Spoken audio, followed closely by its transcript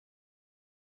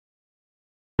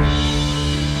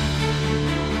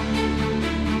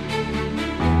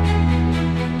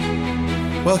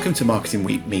Welcome to Marketing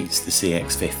Week Meets the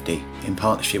CX50 in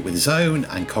partnership with Zone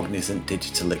and Cognizant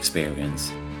Digital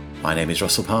Experience. My name is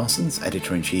Russell Parsons,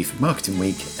 Editor-in-Chief of Marketing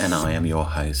Week, and I am your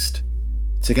host.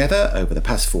 Together, over the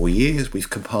past 4 years, we've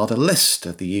compiled a list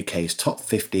of the UK's top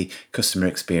 50 customer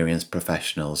experience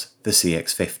professionals, the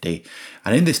CX50.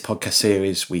 And in this podcast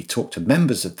series, we talk to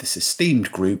members of this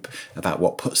esteemed group about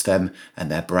what puts them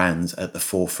and their brands at the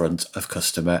forefront of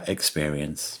customer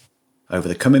experience. Over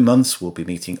the coming months, we'll be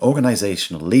meeting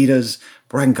organisational leaders,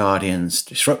 brand guardians,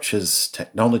 disruptors,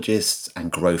 technologists, and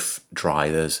growth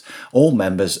drivers, all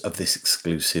members of this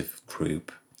exclusive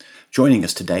group. Joining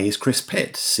us today is Chris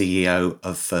Pitt, CEO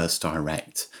of First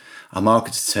Direct. A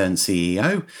marketer turned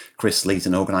CEO, Chris leads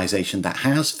an organisation that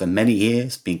has, for many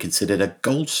years, been considered a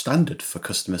gold standard for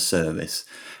customer service,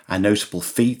 a notable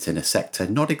feat in a sector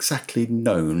not exactly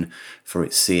known for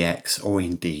its CX or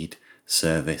indeed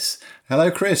service.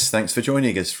 Hello, Chris. Thanks for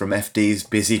joining us from FD's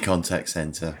busy contact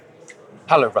centre.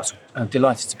 Hello, Russell. I'm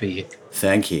delighted to be here.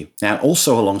 Thank you. Now,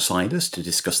 also alongside us to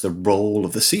discuss the role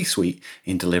of the C-suite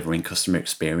in delivering customer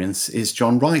experience is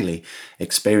John Riley,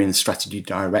 Experience Strategy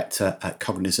Director at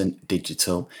Cognizant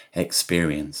Digital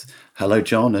Experience. Hello,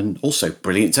 John, and also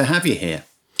brilliant to have you here.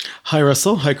 Hi,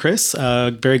 Russell. Hi, Chris.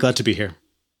 Very glad to be here.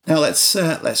 Now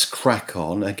let's crack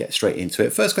on and get straight into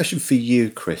it. First question for you,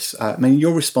 Chris.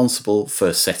 You're responsible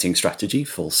for setting strategy,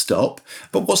 full stop.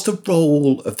 But what's the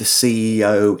role of the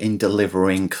CEO in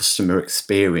delivering customer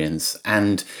experience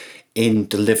and in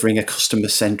delivering a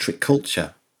customer-centric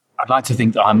culture? I'd like to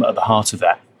think that I'm at the heart of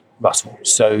that, Russell.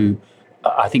 So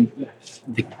I think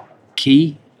the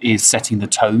key is setting the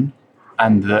tone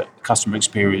and that customer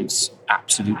experience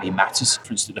absolutely matters.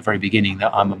 For instance, at the very beginning,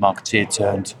 that I'm a marketeer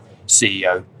turned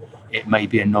CEO. It may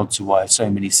be a nod to why so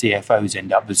many CFOs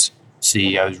end up as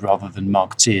CEOs rather than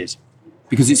marketeers,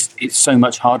 because it's so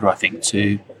much harder, I think,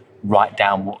 to write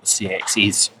down what CX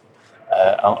is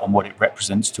and what it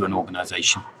represents to an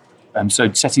organisation.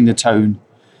 So setting the tone,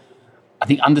 I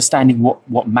think understanding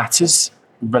what matters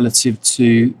relative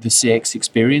to the CX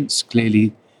experience.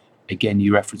 Clearly, again,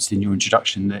 you referenced in your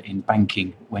introduction that in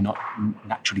banking, we're not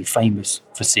naturally famous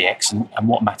for CX, and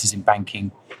what matters in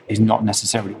banking is not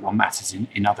necessarily what matters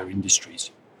in other industries.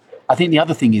 I think the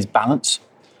other thing is balance.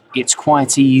 It's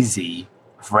quite easy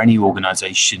for any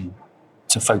organisation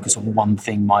to focus on one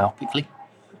thing myopically.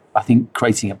 I think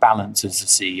creating a balance as a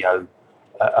CEO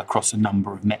across a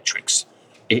number of metrics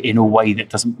in a way that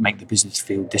doesn't make the business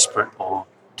feel disparate or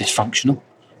dysfunctional,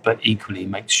 but equally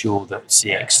makes sure that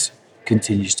CX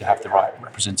continues to have the right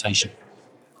representation.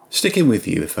 Sticking with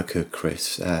you, if I could,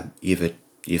 Chris,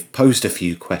 you've posed a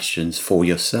few questions for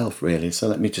yourself, really. So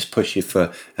let me just push you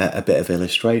for a bit of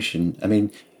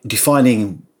illustration.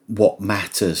 Defining what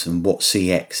matters and what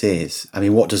CX is.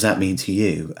 What does that mean to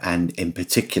you? And in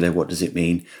particular, what does it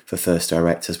mean for First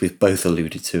Direct, as we've both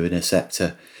alluded to, in a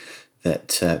sector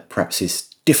that perhaps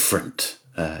is different,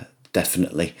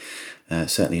 definitely,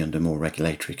 certainly under more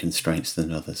regulatory constraints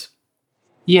than others?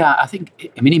 Yeah, I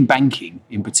think, in banking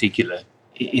in particular,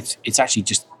 it's actually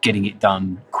just getting it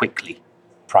done quickly,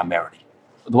 primarily.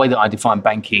 The way that I define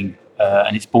banking,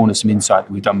 and it's born of some insight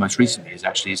that we've done most recently,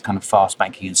 is kind of fast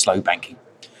banking and slow banking.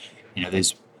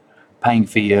 There's paying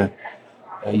for your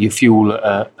fuel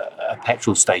at a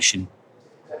petrol station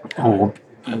or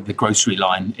the grocery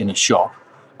line in a shop,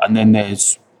 and then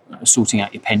there's sorting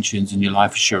out your pensions and your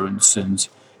life assurance and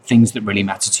things that really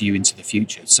matter to you into the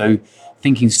future. So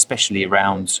thinking especially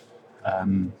around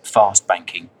fast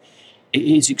banking, it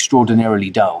is extraordinarily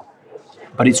dull,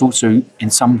 but it's also in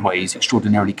some ways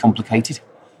extraordinarily complicated.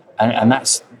 And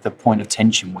that's the point of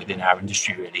tension within our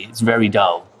industry, really. It's very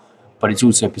dull, but it's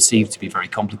also perceived to be very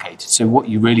complicated. So what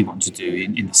you really want to do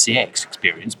in the CX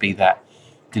experience, be that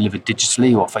delivered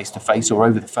digitally or face-to-face or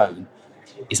over the phone,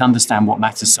 is understand what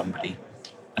matters to somebody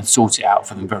and sort it out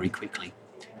for them very quickly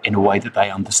in a way that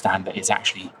they understand that it's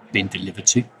actually been delivered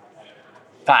to.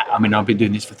 That, I've been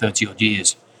doing this for 30 odd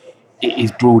years. It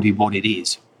is broadly what it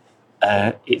is.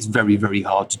 It's very, very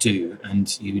hard to do.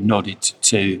 And you nodded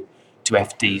to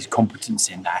FD's competence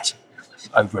in that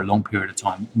over a long period of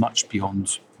time, much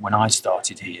beyond when I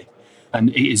started here. And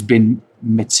it has been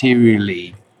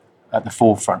materially at the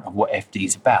forefront of what FD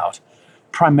is about,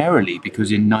 primarily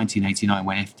because in 1989,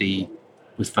 when FD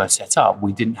was first set up,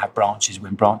 we didn't have branches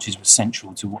when branches were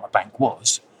central to what a bank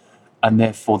was. And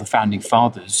therefore, the founding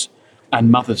fathers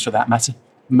and mothers, for that matter,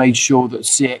 made sure that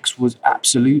CX was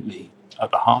absolutely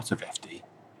at the heart of FD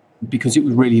because it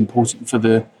was really important for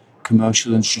the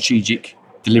commercial and strategic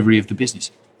delivery of the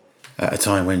business. at a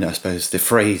time when I suppose the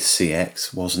phrase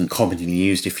CX wasn't commonly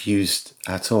used, if used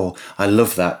at all. I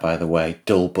love that, by the way,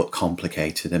 dull but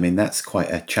complicated. I mean, that's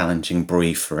quite a challenging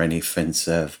brief for any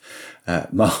FinServe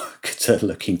marketer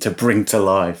looking to bring to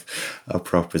life a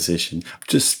proposition.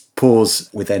 Just pause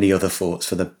with any other thoughts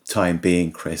for the time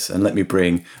being, Chris, and let me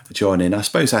bring John in. I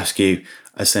suppose ask you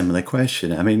a similar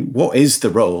question. I mean, what is the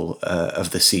role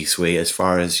of the C-suite as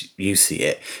far as you see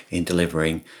it in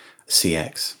delivering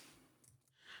CX?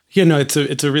 Yeah, no,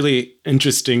 it's a really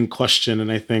interesting question, and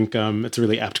I think it's a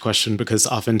really apt question because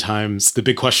oftentimes the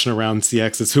big question around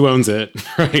CX is who owns it,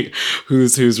 right?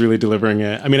 Who's really delivering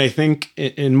it? I mean, I think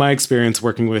in my experience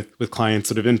working with clients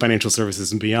sort of in financial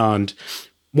services and beyond,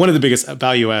 one of the biggest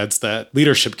value adds that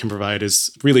leadership can provide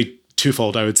is really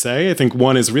twofold, I would say. I think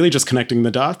one is really just connecting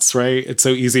the dots, right? It's so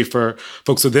easy for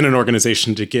folks within an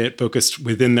organization to get focused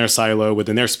within their silo,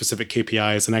 within their specific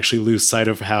KPIs, and actually lose sight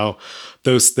of how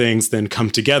those things then come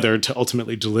together to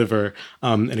ultimately deliver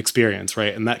an experience,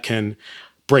 right? And that can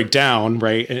break down,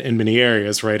 right, in many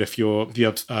areas, right? If you have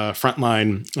a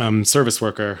frontline service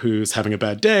worker who's having a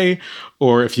bad day,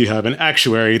 or if you have an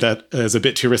actuary that is a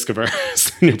bit too risk averse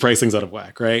and your pricing's out of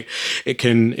whack, right? It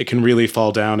can really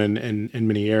fall down in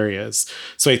many areas.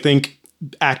 So I think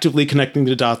actively connecting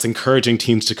the dots, encouraging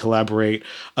teams to collaborate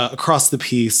across the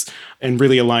piece and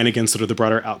really align against sort of the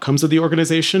broader outcomes of the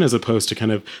organization as opposed to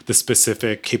kind of the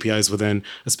specific KPIs within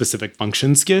a specific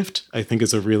functions gift, I think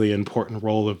is a really important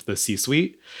role of the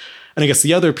C-suite. And I guess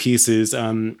the other piece is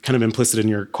kind of implicit in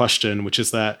your question, which is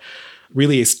that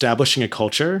really establishing a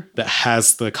culture that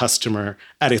has the customer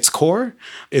at its core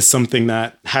is something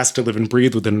that has to live and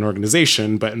breathe within an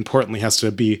organization, but importantly has to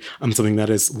be something that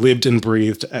is lived and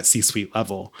breathed at C-suite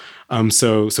level.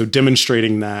 So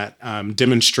demonstrating that,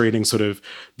 demonstrating sort of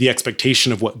the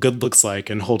expectation of what good looks like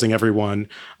and holding everyone,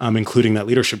 including that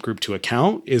leadership group, to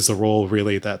account is a role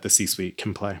really that the C-suite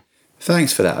can play.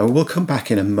 Thanks for that. We'll come back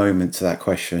in a moment to that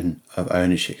question of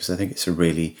ownership because I think it's a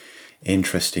really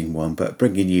interesting one, but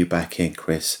bringing you back in,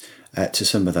 Chris, to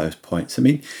some of those points. I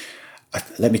mean,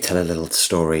 let me tell a little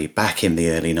story. Back in the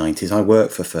early 90s, I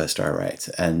worked for First Direct,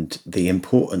 and the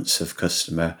importance of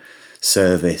customer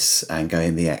service and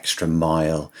going the extra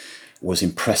mile was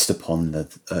impressed upon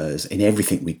us in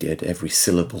everything we did, every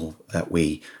syllable that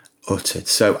we uttered.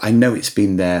 So I know it's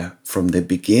been there from the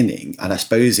beginning, and I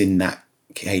suppose in that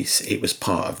case, it was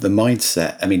part of the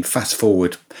mindset. I mean, fast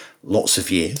forward lots of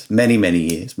years, many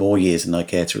years, more years than I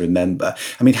care to remember.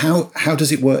 I mean, how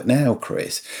does it work now,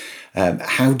 Chris?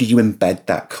 How do you embed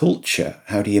that culture?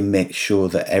 How do you make sure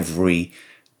that every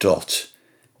dot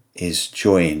is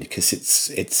joined? Because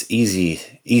it's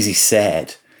easy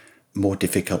said, more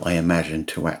difficult, I imagine,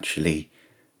 to actually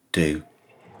do.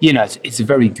 You know, it's a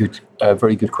very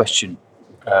good question,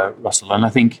 Russell. And I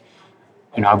think,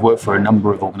 you know, I've worked for a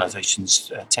number of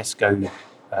organisations, Tesco,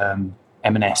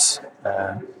 M&S,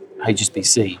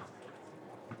 HSBC.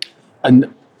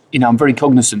 And, you know, I'm very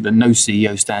cognizant that no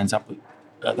CEO stands up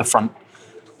at the front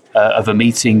of a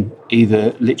meeting,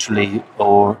 either literally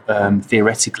or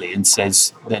theoretically, and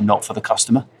says they're not for the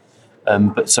customer.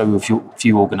 But so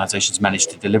few organisations manage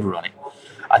to deliver on it.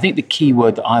 I think the key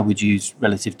word that I would use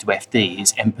relative to FD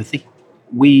is empathy.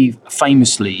 We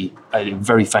famously,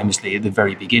 very famously at the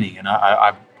very beginning, and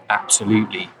I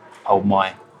absolutely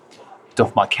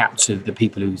doff my cap to the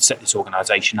people who set this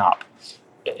organisation up,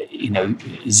 you know,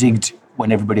 zigged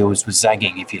when everybody else was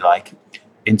zagging, if you like,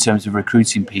 in terms of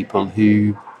recruiting people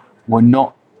who were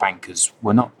not bankers,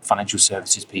 were not financial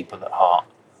services people at heart,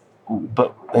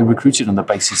 but they recruited on the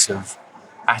basis of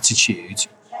attitude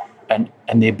and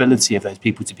the ability of those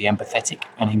people to be empathetic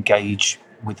and engage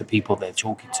with the people they're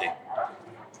talking to.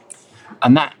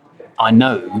 And that, I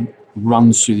know,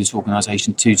 runs through this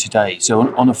organisation to today.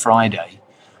 So on a Friday,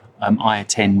 I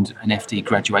attend an FD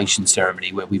graduation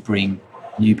ceremony where we bring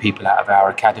new people out of our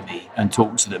academy and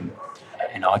talk to them.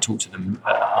 You know, I talk to them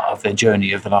of their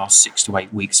journey of the last 6 to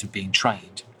 8 weeks of being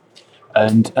trained.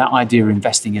 And that idea of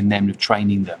investing in them, of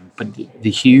training them, but the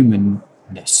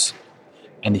humanness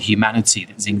and the humanity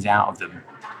that zings out of them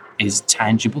is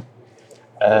tangible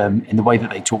in the way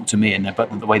that they talk to me and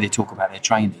the way they talk about their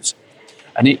trainers.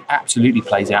 And it absolutely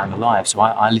plays out in the live. So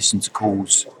I listen to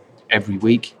calls every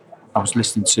week. I was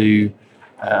listening to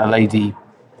a lady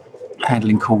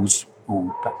handling calls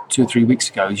about 2 or 3 weeks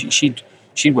ago. She'd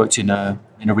worked in a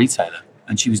retailer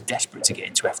and she was desperate to get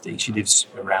into FD. She lives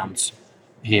around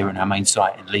here in our main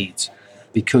site in Leeds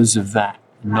because of that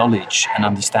knowledge and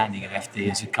understanding of FD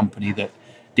as a company that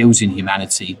deals in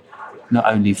humanity, not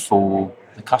only for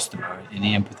the customer in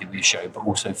the empathy we show, but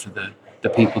also for the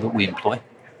people that we employ.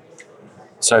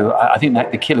 So I think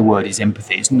that the killer word is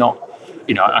empathy. It's not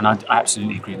And I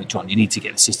absolutely agree with John. You need to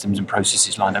get the systems and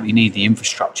processes lined up. You need the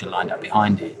infrastructure lined up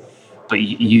behind it. But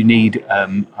you need a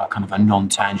kind of a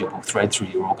non-tangible thread through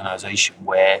your organisation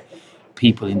where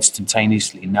people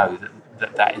instantaneously know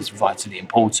that is vitally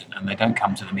important, and they don't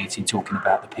come to the meeting talking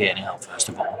about the P&L first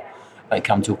of all. They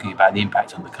come talking about the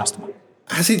impact on the customer.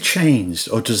 Has it changed,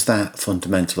 or does that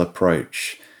fundamental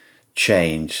approach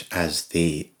change as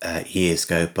the years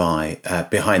go by?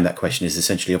 Behind that question is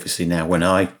essentially, obviously now when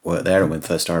I worked there and when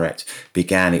First Direct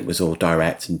began, it was all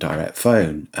direct and direct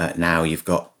phone. Now you've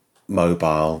got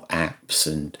mobile apps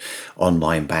and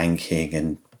online banking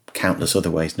and countless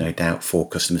other ways, no doubt, for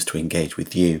customers to engage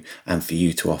with you and for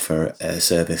you to offer a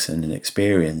service and an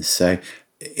experience. So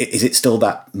is it still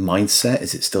that mindset?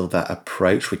 Is it still that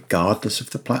approach, regardless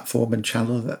of the platform and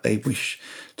channel that they wish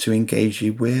to engage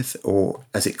you with? Or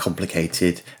has it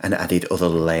complicated and added other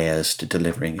layers to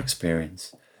delivering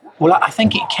experience? Well, I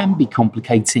think it can be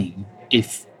complicating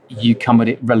if you come at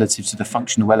it relative to the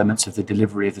functional elements of the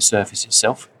delivery of the service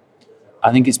itself.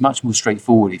 I think it's much more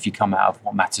straightforward if you come out of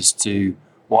what matters to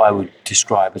what I would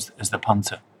describe as the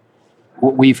punter.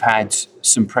 We've had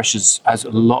some pressures, as a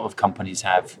lot of companies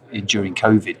have during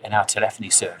COVID, in our telephony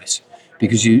service,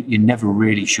 because you're never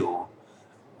really sure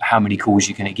how many calls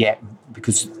you're going to get,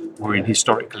 because we're in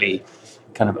historically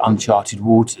kind of uncharted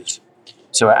waters.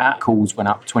 So our calls went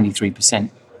up 23%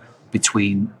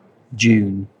 between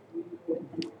June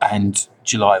and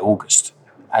July, August,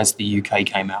 as the UK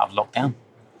came out of lockdown.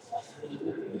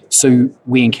 So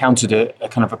we encountered a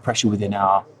kind of a pressure within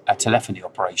our telephony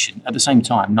operation. At the same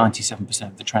time, 97%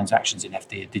 of the transactions in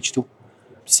FD are digital.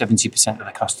 70% of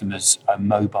the customers are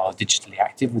mobile, digitally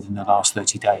active within the last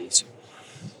 30 days.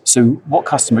 So what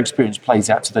customer experience plays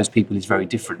out to those people is very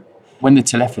different. When the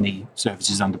telephony service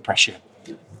is under pressure,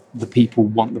 the people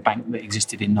want the bank that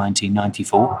existed in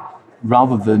 1994,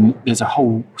 rather than there's a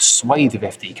whole swathe of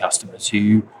FD customers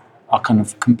who are kind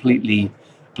of completely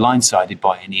blindsided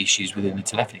by any issues within the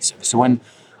telephony service. So when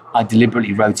I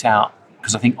deliberately wrote out,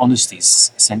 because I think honesty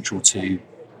is central to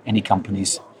any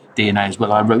company's DNA as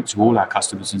well, I wrote to all our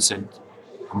customers and said,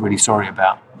 I'm really sorry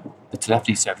about the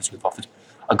telephony service we've offered.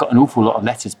 I got an awful lot of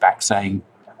letters back saying,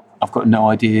 I've got no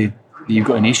idea that you've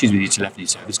got any issues with your telephony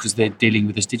service because they're dealing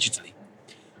with us digitally.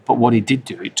 But what it did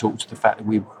do, it talked to the fact that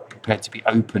we're prepared to be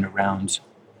open around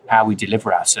how we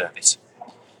deliver our service.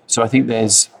 So I think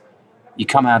you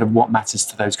come out of what matters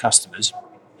to those customers.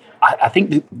 I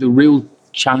think the real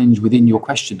challenge within your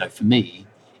question, though, for me,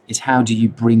 is how do you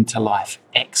bring to life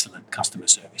excellent customer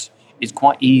service? It's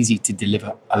quite easy to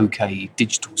deliver okay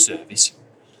digital service,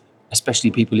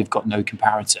 especially people who've got no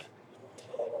comparator.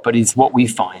 But it's what we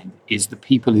find is the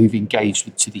people who've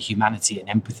engaged to the humanity and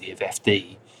empathy of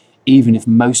FD, even if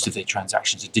most of their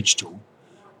transactions are digital,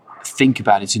 think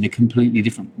about it in a completely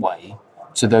different way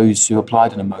to those who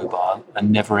applied on a mobile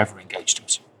and never ever engaged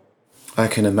us. I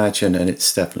can imagine, and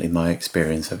it's definitely my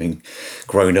experience having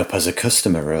grown up as a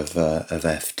customer of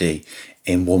FD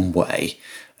in one way.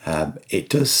 It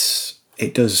does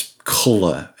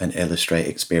colour and illustrate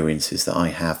experiences that I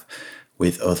have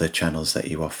with other channels that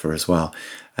you offer as well,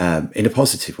 in a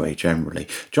positive way generally.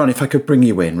 John, if I could bring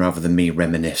you in rather than me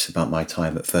reminisce about my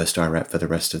time at First Direct for the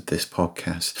rest of this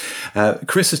podcast.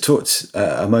 Chris has talked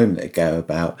a moment ago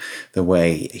about the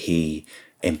way he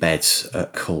embeds a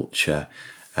culture.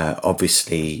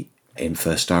 Obviously, in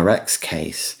First Direct's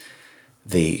case,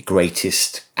 the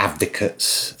greatest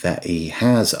advocates that he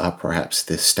has are perhaps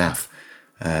the staff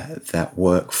that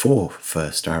work for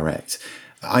First Direct.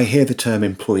 I hear the term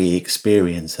employee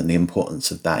experience and the importance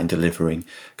of that in delivering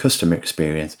customer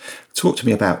experience. Talk to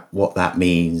me about what that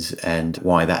means and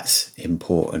why that's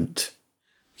important.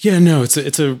 Yeah, no, it's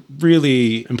a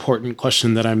really important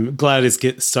question that I'm glad is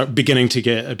beginning to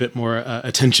get a bit more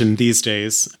attention these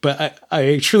days. But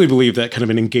I truly believe that kind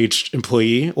of an engaged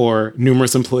employee or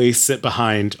numerous employees sit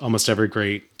behind almost every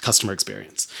great customer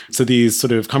experience. So these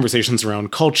sort of conversations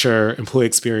around culture, employee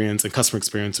experience, and customer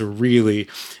experience are really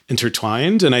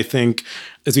intertwined. And I think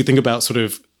as we think about sort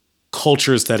of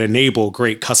cultures that enable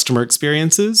great customer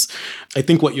experiences, I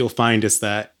think what you'll find is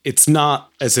that it's not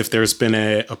as if there's been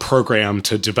a program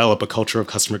to develop a culture of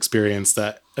customer experience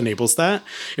that enables that.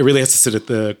 It really has to sit at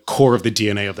the core of the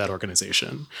DNA of that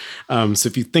organization. So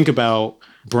if you think about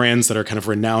brands that are kind of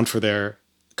renowned for their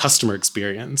customer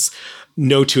experience,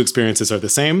 no two experiences are the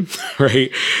same,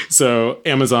 right? So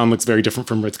Amazon looks very different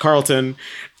from Ritz-Carlton.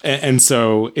 And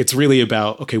so it's really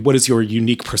about, okay, what is your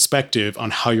unique perspective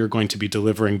on how you're going to be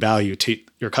delivering value to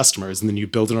your customers? And then you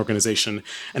build an organization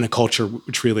and a culture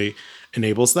which really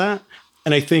enables that.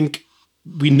 And I think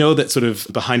we know that sort of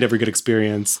behind every good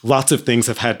experience, lots of things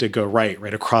have had to go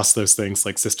right across those things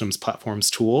like systems, platforms,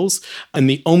 tools. And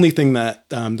the only thing that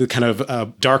the kind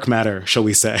of dark matter, shall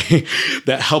we say,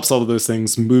 that helps all of those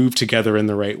things move together in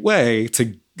the right way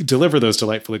to deliver those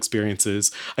delightful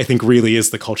experiences, I think really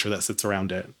is the culture that sits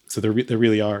around it. So they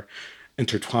really are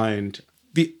intertwined.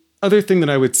 The other thing that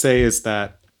I would say is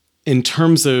that in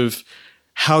terms of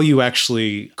how you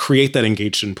actually create that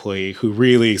engaged employee who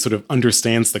really sort of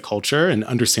understands the culture and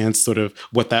understands sort of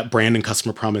what that brand and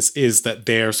customer promise is that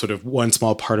they're sort of one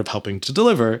small part of helping to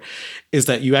deliver, is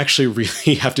that you actually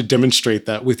really have to demonstrate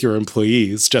that with your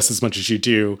employees just as much as you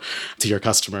do to your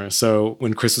customers. So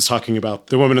when Chris was talking about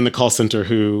the woman in the call center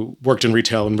who worked in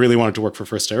retail and really wanted to work for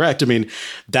First Direct, I mean,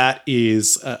 that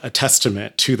is a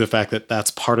testament to the fact that that's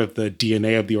part of the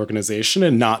DNA of the organization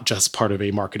and not just part of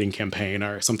a marketing campaign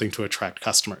or something to attract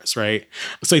customers, right?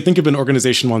 So I think if an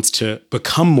organization wants to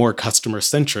become more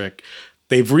customer-centric,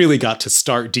 they've really got to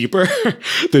start deeper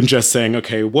than just saying,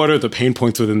 okay, what are the pain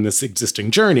points within this existing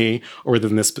journey or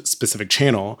within this specific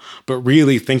channel, but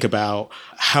really think about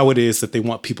how it is that they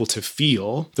want people to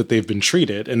feel that they've been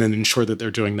treated and then ensure that they're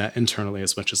doing that internally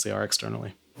as much as they are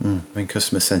externally. I mean,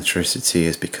 customer centricity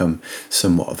has become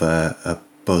somewhat of a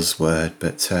buzzword,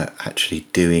 but actually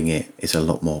doing it is a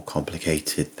lot more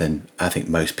complicated than I think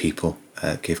most people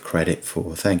give credit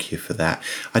for. Thank you for that.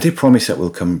 I did promise that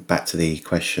we'll come back to the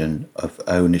question of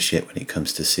ownership when it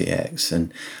comes to CX.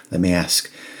 And let me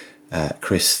ask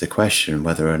Chris the question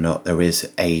whether or not there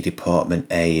is a department,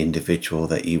 a individual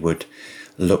that you would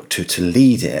look to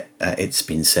lead it. It's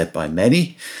been said by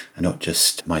many, and not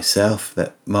just myself,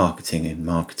 that marketing and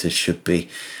marketers should be,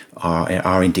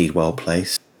 are indeed well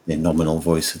placed, the nominal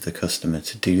voice of the customer,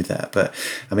 to do that. But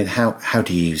I mean, how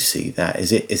do you see that?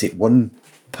 Is it one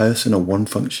person or one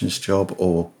function's job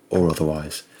or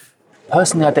otherwise?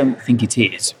 Personally, I don't think it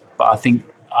is, but I think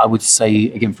I would say,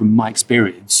 again, from my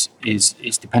experience, is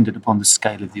it's dependent upon the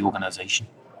scale of the organisation.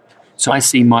 So I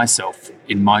see myself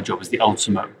in my job as the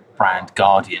ultimate brand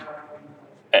guardian.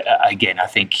 Again, I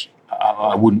think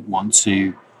I wouldn't want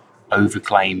to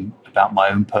overclaim about my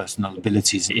own personal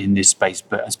abilities in this space,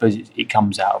 but I suppose it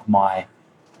comes out of my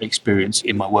experience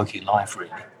in my working life,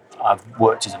 really. I've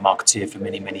worked as a marketeer for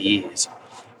many, many years,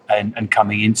 and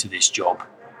coming into this job,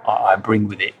 I bring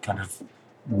with it kind of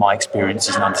my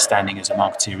experiences and understanding as a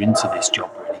marketeer into this job,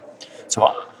 really.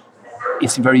 So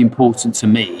it's very important to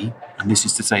me, and this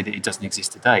is to say that it doesn't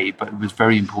exist today, but it was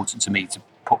very important to me to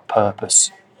put purpose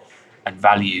and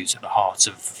values at the heart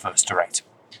of First Direct,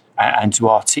 and to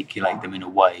articulate them in a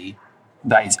way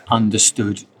that is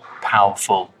understood,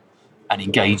 powerful, and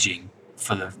engaging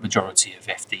for the majority of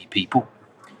FD people.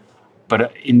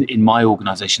 But in my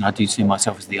organisation, I do see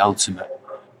myself as the ultimate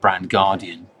brand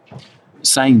guardian.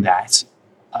 Saying that,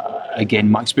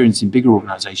 again, my experience in bigger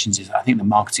organisations is I think the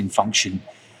marketing function,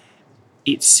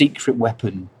 its secret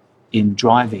weapon in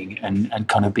driving and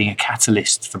kind of being a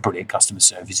catalyst for brilliant customer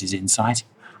service is insight.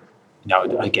 You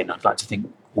know, again, I'd like to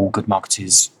think all good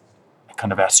marketers,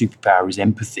 kind of our superpower is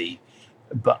empathy,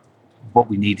 but what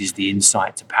we need is the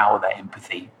insight to power that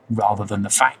empathy rather than the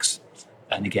facts.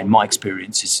 And again, my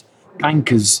experience is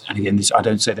bankers, and again, this I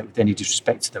don't say that with any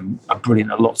disrespect to them, are brilliant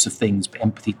at lots of things, but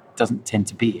empathy doesn't tend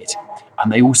to be it.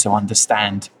 And they also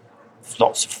understand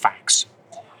lots of facts.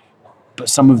 But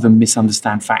some of them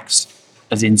misunderstand facts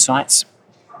as insights,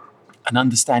 and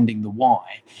understanding the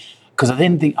why. Because I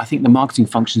think the marketing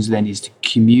functions then is to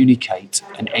communicate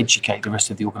and educate the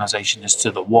rest of the organisation as to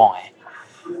the why,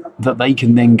 that they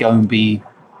can then go and be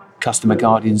customer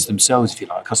guardians themselves, if you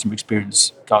like, customer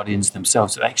experience guardians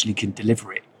themselves, that actually can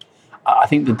deliver it. I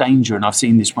think the danger, and I've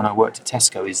seen this when I worked at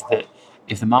Tesco, is that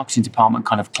if the marketing department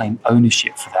kind of claim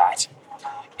ownership for that,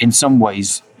 in some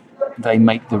ways they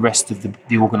make the rest of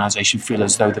the organisation feel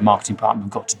as though the marketing department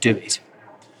got to do it.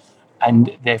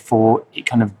 And therefore, it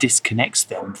kind of disconnects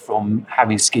them from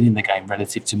having skin in the game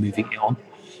relative to moving it on.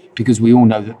 Because we all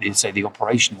know that, the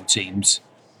operational teams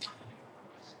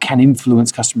can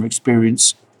influence customer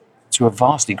experience to a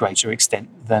vastly greater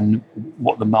extent than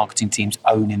what the marketing teams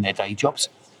own in their day jobs.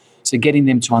 So getting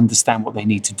them to understand what they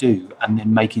need to do and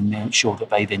then making sure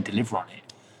that they then deliver on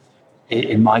it,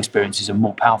 in my experience, is a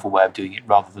more powerful way of doing it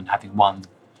rather than having one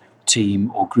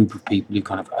team or group of people who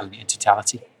kind of own it in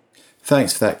totality.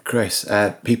 Thanks for that, Chris.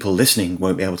 People listening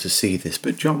won't be able to see this,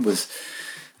 but John was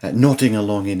nodding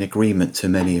along in agreement to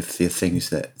many of the things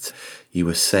that you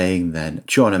were saying then.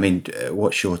 John, I mean,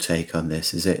 what's your take on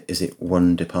this? Is it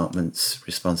one department's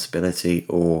responsibility,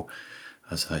 or,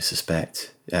 as I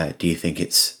suspect, do you think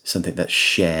it's something that's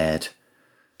shared?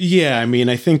 Yeah,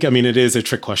 it is a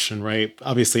trick question, right?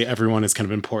 Obviously, everyone is kind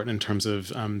of important in terms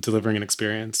of delivering an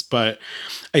experience. But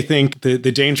I think the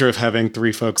danger of having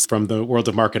three folks from the world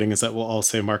of marketing is that we'll all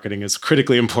say marketing is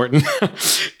critically important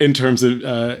in terms of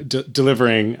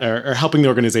delivering or helping the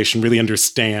organization really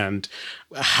understand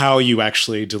how you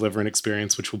actually deliver an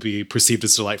experience which will be perceived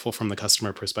as delightful from the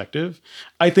customer perspective.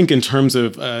 I think in terms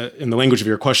of, in the language of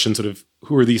your question, sort of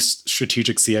who are these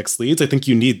strategic CX leads, I think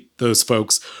you need those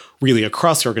folks really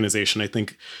across the organization. I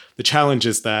think the challenge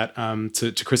is that,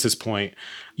 to Chris's point,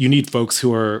 you need folks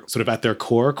who are sort of at their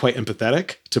core quite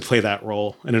empathetic to play that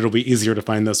role. And it'll be easier to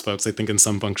find those folks, I think, in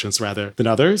some functions rather than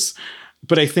others.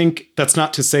 But I think that's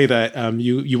not to say that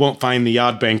you won't find the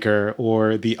odd banker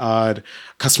or the odd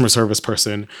customer service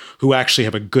person who actually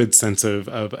have a good sense of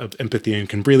empathy and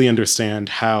can really understand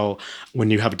how,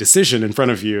 when you have a decision in front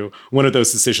of you, one of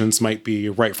those decisions might be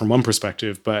right from one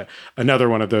perspective, but another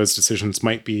one of those decisions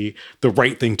might be the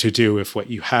right thing to do if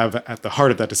what you have at the heart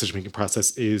of that decision-making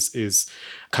process is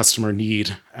customer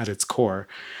need at its core.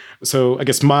 So I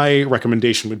guess my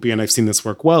recommendation would be, and I've seen this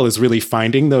work well, is really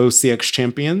finding those CX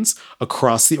champions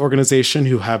across the organization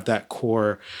who have that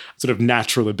core sort of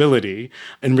natural ability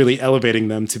and really elevating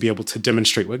them to be able to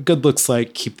demonstrate what good looks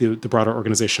like, keep the broader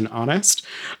organization honest.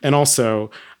 And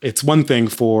also, it's one thing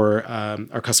for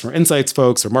our customer insights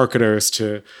folks or marketers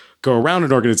to go around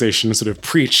an organization and sort of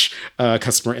preach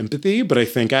customer empathy. But I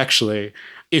think actually,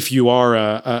 if you are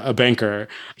a banker,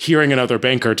 hearing another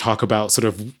banker talk about sort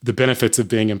of the benefits of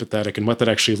being empathetic and what that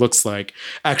actually looks like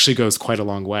actually goes quite a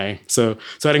long way. So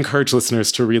I'd encourage listeners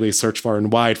to really search far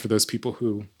and wide for those people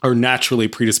who are naturally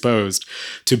predisposed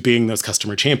to being those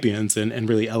customer champions and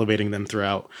really elevating them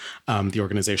throughout the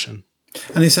organization.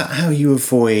 And is that how you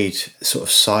avoid sort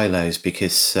of silos?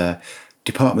 Because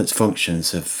departments'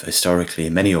 functions have historically,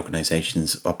 in many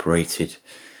organizations, operated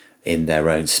in their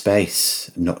own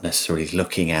space, not necessarily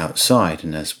looking outside.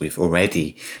 And as we've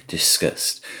already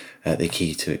discussed, the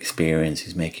key to experience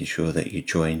is making sure that you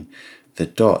join the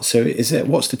dots. So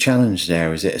what's the challenge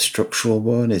there? Is it a structural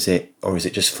one? Is it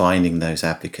just finding those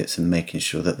advocates and making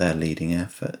sure that they're leading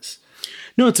efforts?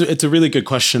 No, it's a really good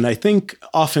question. I think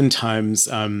oftentimes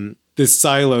these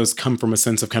silos come from a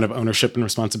sense of kind of ownership and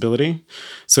responsibility.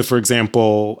 So, for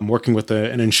example, I'm working with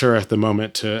an insurer at the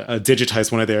moment to digitize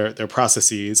one of their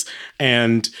processes.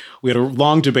 And we had a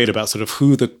long debate about sort of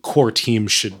who the core team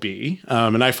should be.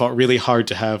 And I fought really hard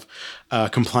to have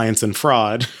compliance and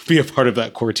fraud be a part of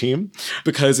that core team.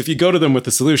 Because if you go to them with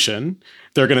a solution,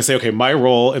 they're going to say, okay, my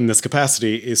role in this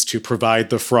capacity is to provide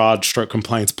the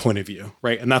fraud/compliance point of view,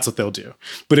 right? And that's what they'll do.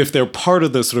 But if they're part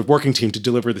of the sort of working team to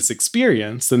deliver this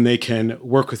experience, then they can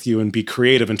work with you and be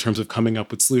creative in terms of coming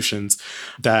up with solutions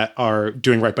that are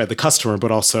doing right by the customer,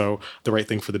 but also the right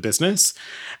thing for the business.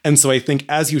 And so I think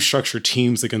as you structure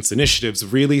teams against initiatives,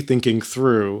 really thinking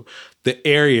through the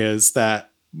areas that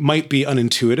might be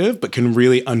unintuitive, but can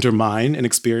really undermine an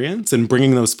experience, and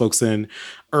bringing those folks in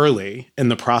early in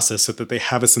the process so that they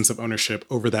have a sense of ownership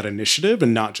over that initiative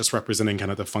and not just representing kind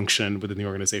of the function within the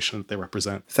organization that they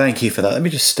represent. Thank you for that. Let me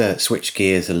just switch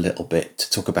gears a little bit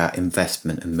to talk about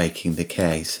investment and making the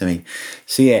case. I mean,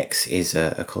 CX is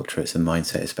a culture, it's a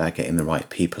mindset, it's about getting the right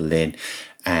people in.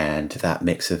 And that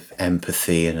mix of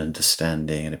empathy and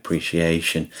understanding and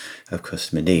appreciation of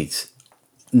customer needs.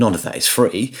 None of that is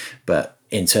free, but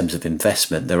in terms of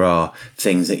investment, there are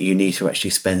things that you need to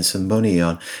actually spend some money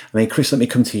on. I mean, Chris, let me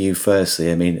come to you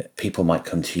firstly. I mean, people might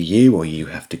come to you, or you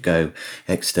have to go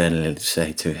externally,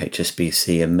 say to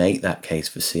HSBC, and make that case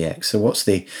for CX. So what's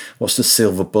the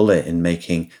silver bullet in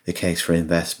making the case for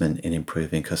investment in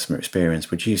improving customer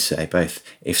experience, would you say, both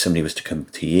if somebody was to come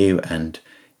to you and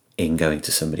in going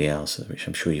to somebody else, which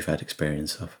I'm sure you've had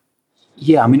experience of?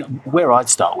 Yeah, I mean, where I'd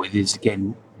start with is,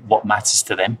 again, what matters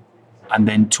to them, and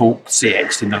then talk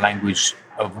CX in the language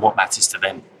of what matters to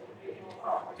them.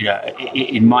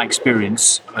 In my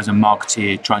experience as a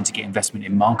marketeer trying to get investment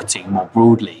in marketing more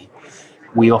broadly,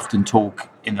 we often talk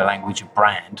in the language of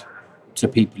brand to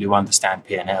people who understand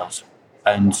P&Ls.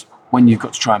 And when you've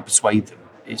got to try and persuade them,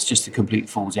 it's just a complete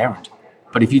fool's errand.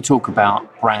 But if you talk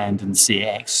about brand and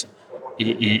CX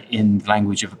in the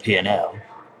language of a P&L,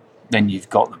 then you've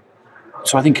got them.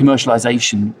 So I think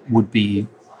commercialization would be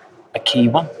a key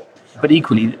one. But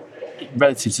equally,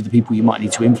 relative to the people you might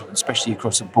need to influence, especially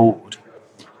across the board,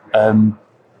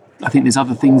 I think there's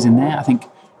other things in there. I think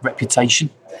reputation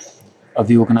of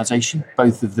the organisation,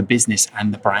 both of the business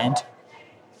and the brand.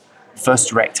 First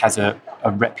Direct has a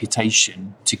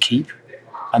reputation to keep,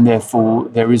 and therefore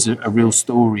there is a real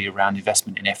story around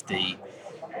investment in FD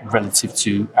relative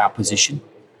to our position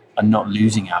and not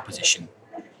losing our position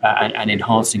and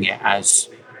enhancing it as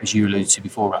as you alluded to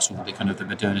before, Russell, the kind of the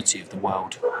modernity of the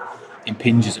world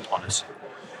impinges upon us.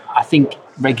 I think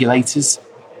regulators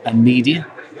and media,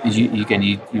 as you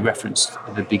referenced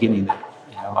at the beginning that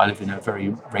I live in a very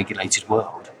regulated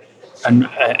world, and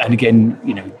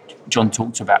again, John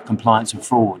talked about compliance and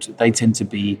fraud. They tend to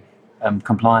be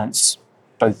compliance,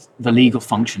 both the legal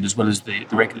function as well as the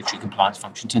regulatory compliance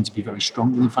function, tend to be very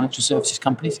strong within financial services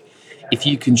companies. If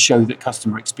you can show that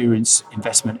customer experience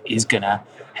investment is going to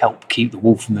help keep the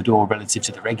wolf from the door relative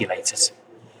to the regulators,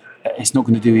 it's not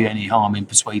going to do you any harm in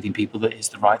persuading people that it's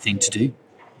the right thing to do.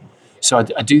 So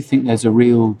I do think there's a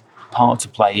real part to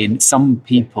play in some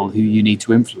people who you need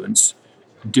to influence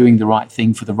doing the right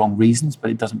thing for the wrong reasons,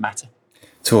 but it doesn't matter.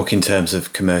 Talk in terms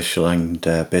of commercial and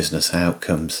business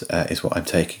outcomes is what I'm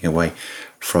taking away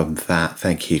from that.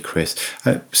 Thank you, Chris.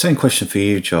 Same question for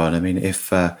you, John. I mean,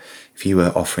 if you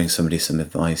were offering somebody some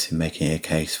advice in making a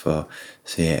case for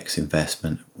CX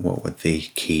investment, what would the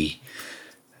key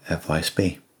advice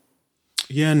be?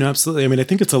 Yeah, no, absolutely. I mean, I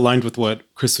think it's aligned with what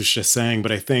Chris was just saying,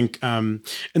 but I think in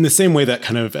the same way that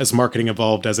kind of as marketing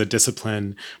evolved as a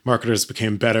discipline, marketers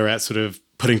became better at sort of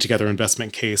putting together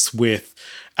investment case with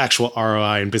actual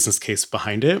ROI and business case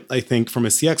behind it. I think from a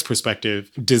CX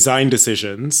perspective, design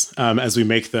decisions, as we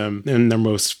make them in their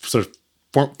most sort of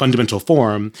fundamental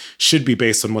form, should be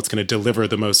based on what's going to deliver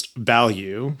the most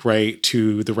value, right,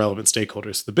 to the relevant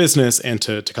stakeholders, the business and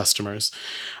to customers.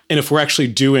 And if we're actually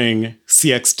doing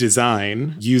CX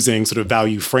design using sort of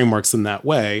value frameworks in that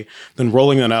way, then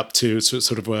rolling that up to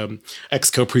sort of a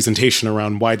Exco presentation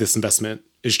around why this investment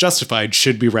is justified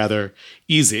should be rather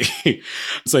easy.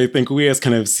 So I think we as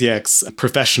kind of CX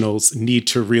professionals need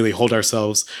to really hold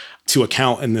ourselves to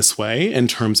account in this way in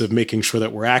terms of making sure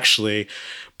that we're actually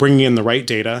bringing in the right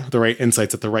data, the right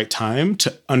insights at the right time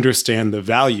to understand the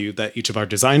value that each of our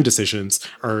design decisions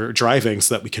are driving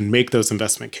so that we can make those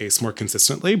investment case more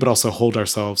consistently, but also hold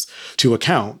ourselves to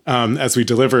account as we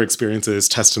deliver experiences,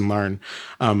 test and learn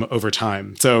over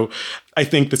time. So I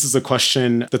think this is a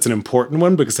question that's an important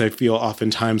one because I feel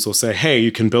oftentimes we'll say, hey,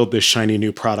 you can build this shiny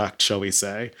new product, shall we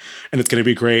say, and it's going to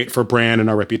be great for brand and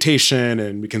our reputation.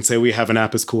 And we can say we have an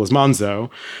app as cool as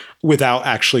Monzo without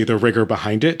actually the rigor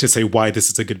behind it to say why this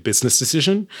is a good business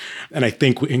decision. And I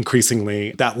think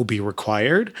increasingly that will be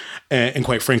required and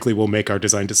quite frankly, will make our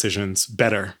design decisions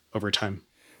better over time.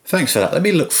 Thanks for that. Let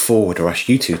me look forward, or ask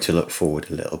you two to look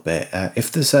forward a little bit.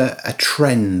 If there's a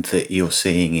trend that you're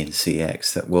seeing in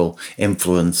CX that will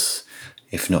influence,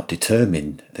 if not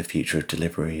determine, the future of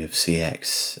delivery of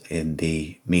CX in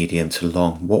the medium to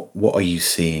long, what are you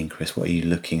seeing, Chris? What are you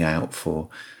looking out for?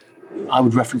 I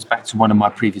would reference back to one of my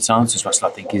previous answers, Russell,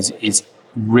 I think, is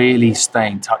really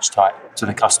staying touch tight to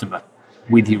the customer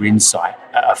with your insight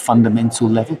at a fundamental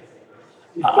level.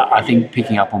 I think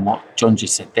picking up on what John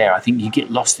just said there, I think you get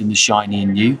lost in the shiny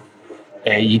and new.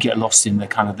 You get lost in the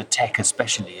kind of the tech,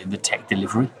 especially in the tech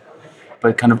delivery,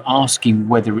 but kind of asking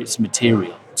whether it's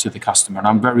material to the customer. And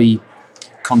I'm very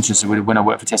conscious of when I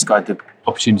worked for Tesco, I had the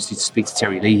opportunity to speak to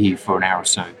Terry Leahy for an hour or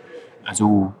so, as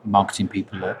all marketing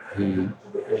people who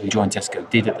joined Tesco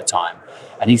did at the time.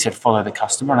 And he said, follow the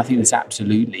customer. And I think that's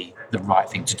absolutely the right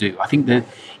thing to do. I think that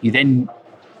you then,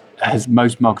 as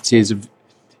most marketeers of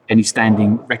any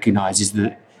standing recognises,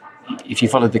 that if you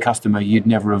followed the customer, you'd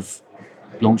never have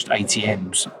launched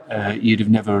ATMs. You'd have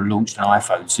never launched an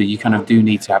iPhone. So you kind of do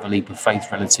need to have a leap of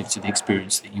faith relative to the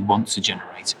experience that you want to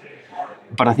generate.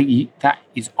 But I think that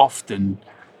is often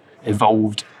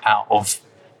evolved out of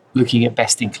looking at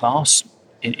best in class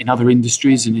in other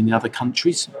industries and in other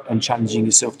countries and challenging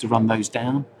yourself to run those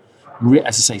down.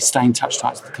 As I say, staying touch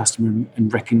tight to the customer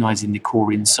and recognising the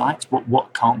core insights.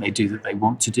 What can't they do that they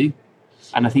want to do?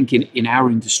 And I think in our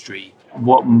industry,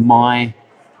 what my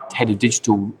head of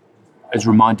digital has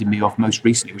reminded me of most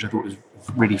recently, which I thought was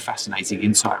really fascinating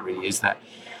insight really, is that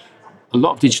a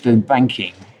lot of digital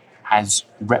banking has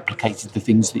replicated the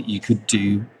things that you could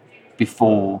do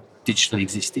before digital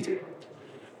existed.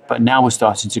 But now we're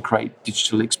starting to create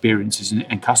digital experiences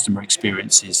and customer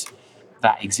experiences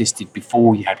that existed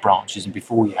before you had branches and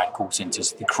before you had call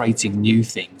centres. They're creating new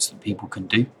things that people can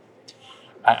do.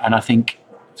 And I think,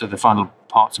 so the final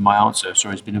part to my answer,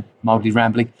 sorry, it's been mildly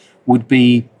rambling, would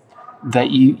be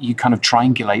that you kind of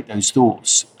triangulate those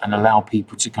thoughts and allow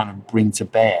people to kind of bring to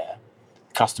bear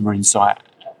customer insight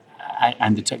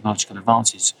and the technological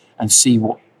advances and see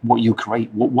what you create,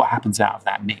 what happens out of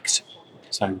that mix.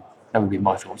 So that would be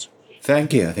my thoughts.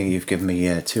 Thank you. I think you've given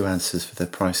me two answers for the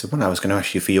price of one. I was going to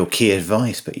ask you for your key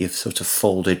advice, but you've sort of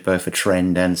folded both a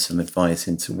trend and some advice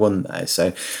into one there.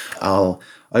 So I'll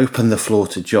open the floor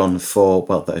to John for,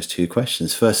 well, those two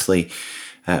questions. Firstly,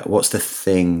 What's the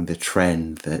thing, the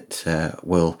trend that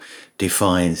will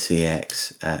define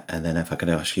CX? And then if I can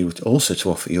ask you also to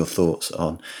offer your thoughts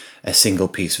on a single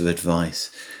piece of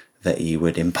advice that you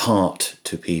would impart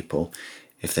to people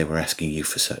if they were asking you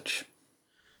for such.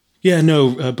 Yeah,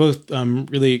 no, both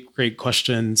really great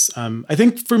questions. I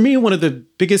think for me, one of the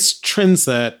biggest trends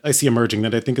that I see emerging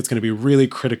that I think is going to be really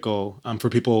critical for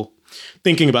people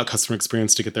thinking about customer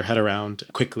experience to get their head around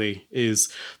quickly is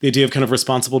the idea of kind of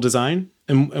responsible design.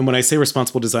 And when I say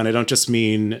responsible design, I don't just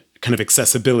mean kind of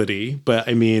accessibility, but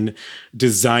I mean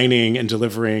designing and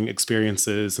delivering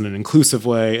experiences in an inclusive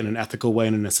way, in an ethical way,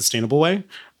 and in a sustainable way.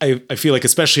 I feel like,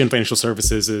 especially in financial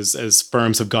services, as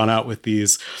firms have gone out with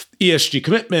these ESG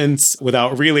commitments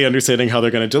without really understanding how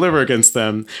they're going to deliver against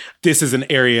them, this is an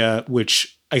area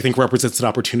which I think represents an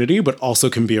opportunity, but also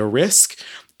can be a risk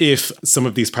if some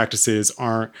of these practices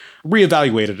aren't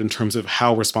reevaluated in terms of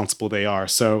how responsible they are.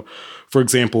 So, for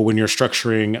example, when you're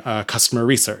structuring customer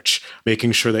research,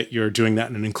 making sure that you're doing that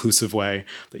in an inclusive way,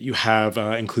 that you have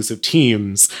inclusive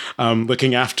teams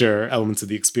looking after elements of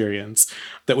the experience,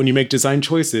 that when you make design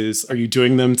choices, are you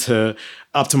doing them to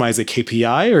optimize a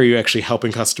KPI, or are you actually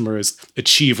helping customers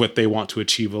achieve what they want to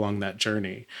achieve along that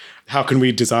journey? How can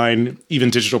we design even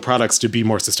digital products to be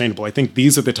more sustainable? I think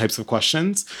these are the types of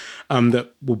questions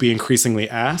that will be increasingly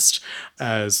asked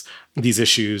as these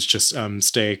issues just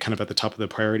stay kind of at the top of the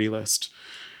priority list.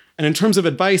 And in terms of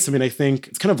advice, I mean, I think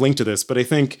it's kind of linked to this, but I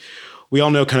think we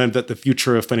all know kind of that the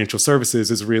future of financial services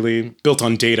is really built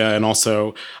on data and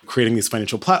also creating these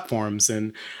financial platforms.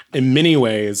 And in many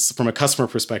ways, from a customer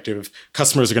perspective,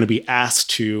 customers are going to be asked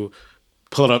to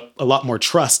put up a lot more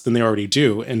trust than they already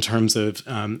do in terms of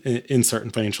in certain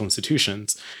financial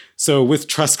institutions. So with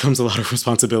trust comes a lot of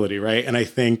responsibility, right? And I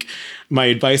think my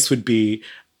advice would be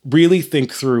really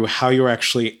think through how you're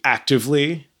actually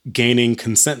actively gaining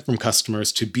consent from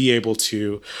customers to be able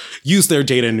to use their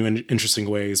data in new interesting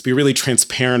ways, be really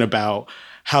transparent about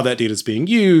how that data is being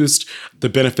used, the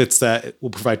benefits that it will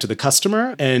provide to the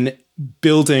customer, and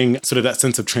building sort of that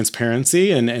sense of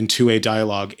transparency and two-way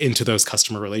dialogue into those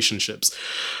customer relationships.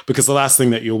 Because the last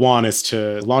thing that you'll want is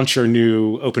to launch your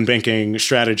new open banking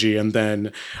strategy and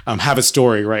then have a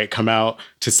story, right, come out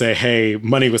to say, hey,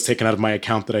 money was taken out of my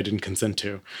account that I didn't consent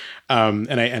to.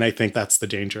 And I think that's the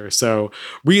danger. So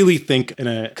really think in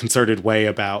a concerted way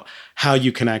about how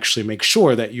you can actually make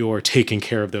sure that you're taking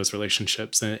care of those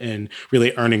relationships and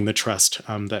really earning the trust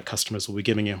that customers will be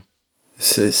giving you.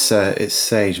 So it's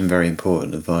sage and very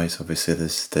important advice. Obviously,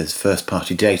 there's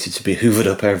first-party data to be hoovered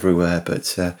up everywhere,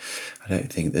 but I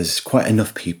don't think there's quite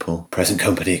enough people, present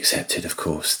company accepted, of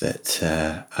course, that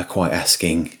are quite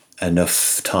asking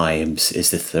enough times, is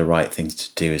this the right thing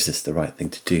to do? Is this the right thing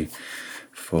to do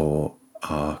for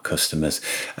our customers?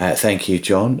 Thank you,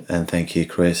 John, and thank you,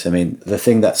 Chris. I mean, the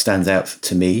thing that stands out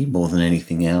to me more than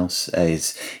anything else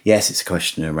is, yes, it's a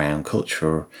question around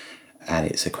culture, and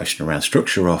it's a question around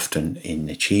structure often in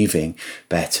achieving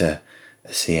better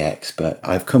CX. But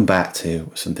I've come back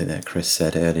to something that Chris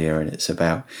said earlier, and it's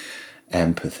about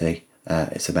empathy.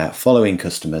 It's about following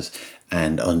customers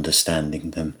and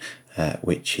understanding them,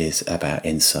 which is about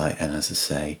insight and, as I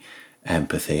say,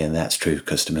 empathy. And that's true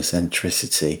customer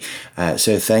centricity.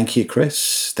 So thank you,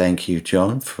 Chris. Thank you,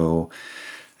 John, for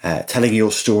telling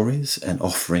your stories and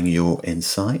offering your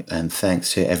insight. And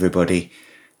thanks to everybody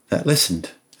that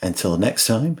listened. Until next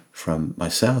time, from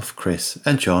myself, Chris,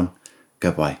 and John,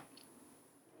 goodbye.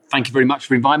 Thank you very much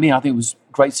for inviting me. I think it was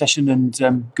a great session,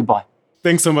 and goodbye.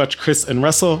 Thanks so much, Chris and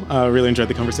Russell. Really enjoyed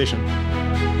the conversation.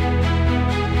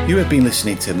 You have been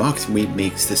listening to Marketing Week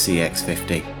Meets the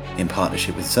CX50 in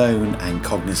partnership with Zone and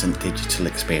Cognizant Digital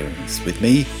Experience with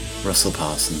me, Russell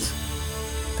Parsons.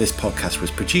 This podcast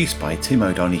was produced by Tim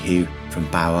O'Donoghue from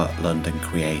Bauer London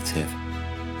Creative.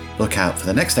 Look out for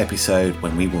the next episode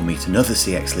when we will meet another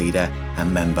CX leader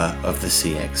and member of the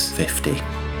CX50.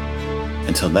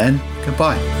 Until then,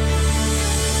 goodbye.